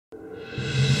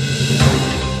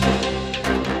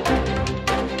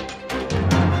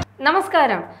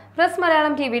നമസ്കാരം.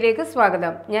 പ്രസ്മലയാളം ടിവിയിലേക്ക്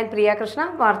സ്വാഗതം. ഞാൻ പ്രിയ കൃഷ്ണ.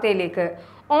 വാർത്തയിലേക്ക്.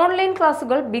 ഓൺലൈൻ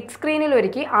ക്ലാസുകൾ ബിഗ് സ്ക്രീനിൽ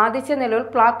ഒരുക്കി ആദിത്യനെല്ലൂർ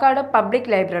പ്ലാക്കാർഡ് പബ്ലിക്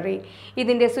ലൈബ്രറി.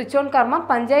 ഇതിന്റെ സ്വിച്ച് ഓൺ കർമ്മം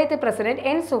പഞ്ചായത്ത് പ്രസിഡന്റ്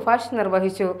എൻ സുഭാഷ്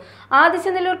നിർവഹിച്ചു.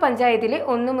 ആദിത്യനെല്ലൂർ പഞ്ചായത്തിലെ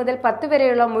 1 മുതൽ 10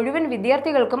 വരെയുള്ള മുഴുവൻ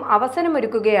വിദ്യാർത്ഥികൾക്കും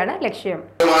അവസരമൊരുക്കുകയാണ് ലക്ഷ്യം.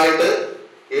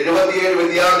 77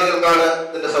 വിദ്യാർത്ഥികൾക്കാണ്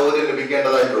ഇതിന്റെ സൗകര്യം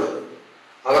ലഭിക്കേണ്ടതായിട്ടുള്ളത്.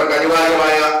 അവർക്ക്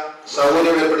അനിവാര്യമായ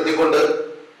സൗകര്യം ഏർപ്പെടുത്തിക്കൊണ്ട്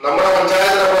നമ്മുടെ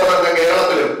പഞ്ചായത്തിനൊപ്പം തന്നെ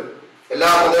കേരളത്തിലും എല്ലാ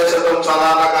പ്രദേശത്തും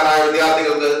സാധാരണക്കാരായ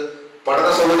വിദ്യാർത്ഥികൾക്ക് പഠന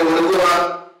സൗകര്യം ഒരുക്കുവാൻ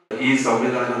ഈ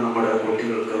സംവിധാനം നമ്മുടെ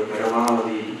കുട്ടികൾക്ക്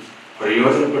പരമാവധി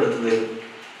പ്രയോജനപ്പെടുത്തുന്നതിൽ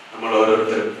നമ്മൾ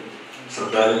ഓരോരുത്തരും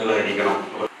ശ്രദ്ധാലുക്കളായിരിക്കണം.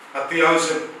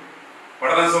 അത്യാവശ്യം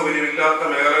പഠന സൗകര്യമില്ലാത്ത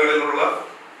മേഖലകളിലുള്ള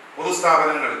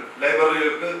പൊതുസ്ഥാപനങ്ങൾ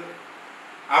ലൈബ്രറികൾക്ക്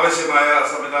ആവശ്യമായ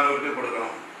സംവിധാനം ഒരുക്കി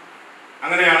കൊടുക്കണം.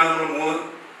 അങ്ങനെയാണ് നമ്മൾ 3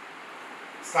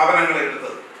 സ്ഥാപനങ്ങളെ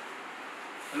എടുത്തത്.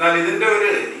 എന്നാൽ ഇതിൻ്റെ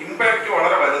ഒരു ഇമ്പാക്റ്റ്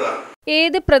വളരെ വലുതാണ്.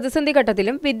 ഏത് പ്രതിസന്ധി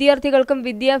ഘട്ടത്തിലും വിദ്യാർത്ഥികൾക്കും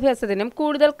വിദ്യാഭ്യാസത്തിനും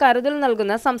കൂടുതൽ കരുതൽ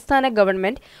നൽകുന്ന സംസ്ഥാന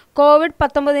ഗവൺമെന്റ്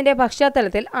കോവിഡ്-19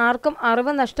 പശ്ചാത്തലത്തിൽ ആർക്കും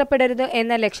അറിവ് നഷ്ടപ്പെടരുത്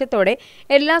എന്ന ലക്ഷ്യത്തോടെ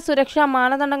എല്ലാ സുരക്ഷാ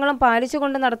മാനദണ്ഡങ്ങളും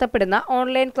പാലിച്ചുകൊണ്ട് നടത്തപ്പെടുന്ന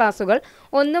ഓൺലൈൻ ക്ലാസുകൾ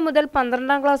 1 മുതൽ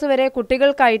 12ാം ക്ലാസ് വരെ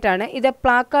കുട്ടികൾക്കായിട്ടാണ് ഇത്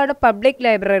പ്ലാക്കാർഡ് പബ്ലിക്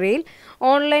ലൈബ്രറിയിൽ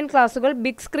ഓൺലൈൻ ക്ലാസുകൾ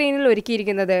ബിഗ് സ്ക്രീനിൽ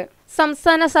ഒരുക്കിയിരിക്കുന്നത്.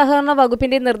 സംസ്ഥാന സഹകരണ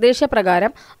വകുപ്പിന്റെ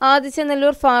നിർദ്ദേശപ്രകാരം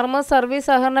ആദിത്യനെല്ലൂർ ഫാർമേഴ്സ് സർവീസ്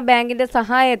സഹകരണ ബാങ്കിന്റെ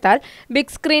സഹായത്താൽ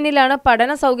ബിഗ് സ്ക്രീനിലാണ്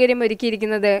പഠന സൗകര്യം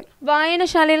ഒരുക്കിയിരിക്കുന്നത്.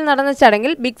 വായനശാലയിൽ നടന്ന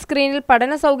ചടങ്ങിൽ ബിഗ് സ്ക്രീനിൽ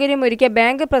പഠന സൗകര്യം ഒരുക്കിയ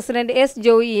ബാങ്ക് പ്രസിഡന്റ് എസ്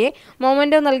ജോയിയെ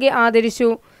മൊമെന്റോ നൽകി ആദരിച്ചു.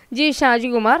 G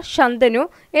Shajikumar, Shantanu,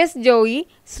 S Joy,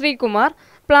 Sreekumar,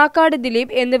 placard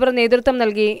Dileep എന്നിവർ നേതൃത്വം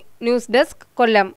നൽകി. ന്യൂസ് ഡെസ്ക്, കൊല്ലം.